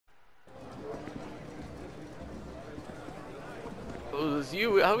it's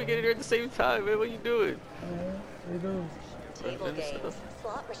you. How are we getting here at the same time, man? What are you doing? How you doing? Table games,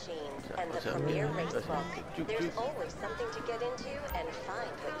 slot machines, and the premier racebook. There's always something to get into and find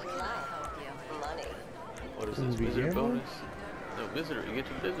what you love. Money. What is this? Visitor bonus? No, visitor. You get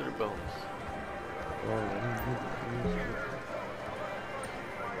your visitor bonus.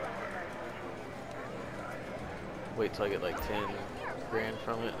 Wait till I get like 10 grand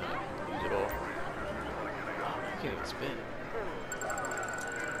from it and use it all. Oh, I can't even spin it.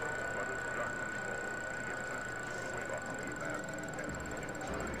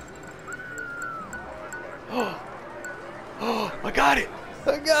 Oh, I got it!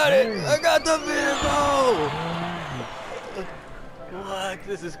 I got it! I got the vehicle! What?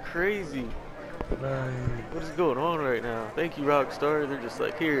 This is crazy. What is going on right now? Thank you, Rockstar. They're just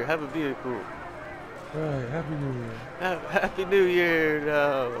like, here, have a vehicle. Right, Happy New Year. Happy New Year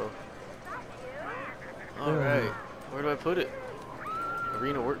now. Alright, where do I put it?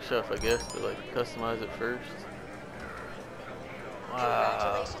 Arena Workshop, I guess, to like customize it first.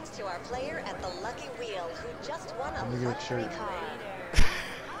 Wow. Congratulations to our player at the Lucky Wheel who just won a luxury car.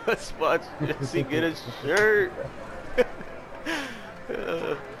 Let's watch Jesse get a shirt.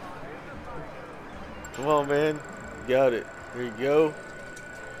 Come on, man. You got it. There you go.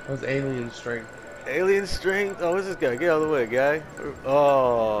 That was alien strength. Alien strength. Oh, what's this guy? Get out of the way, guy.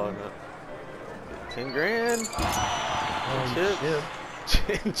 Oh, no. 10 grand.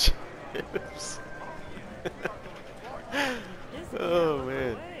 Chips. Chips. Oh,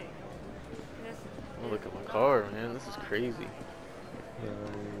 man. Oh, look at my car, man. This is crazy.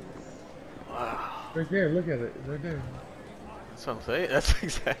 Wow. Right there, look at it. Right there. That's what I'm saying. That's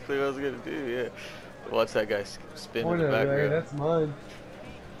exactly what I was going to do, yeah. Watch that guy spin in the background. That's mine.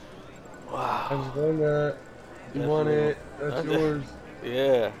 Wow. I just won that. You want it. That's yours.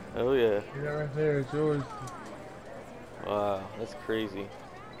 Yeah. Oh, yeah. Yeah, right there. It's yours. Wow. That's crazy.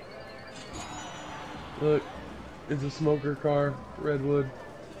 Look. It's a smoker car. Redwood.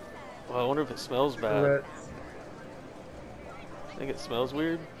 Well, I wonder if it smells bad. I think it smells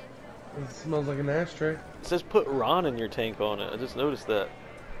weird. It smells like an ashtray. It says put Ron in your tank on it. I just noticed that.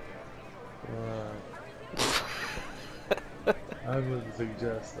 I wouldn't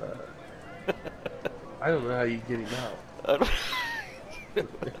suggest that. I don't know how you get him out. I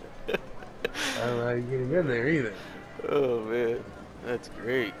don't know how you get him in there either. Oh man, that's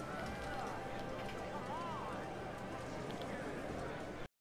great.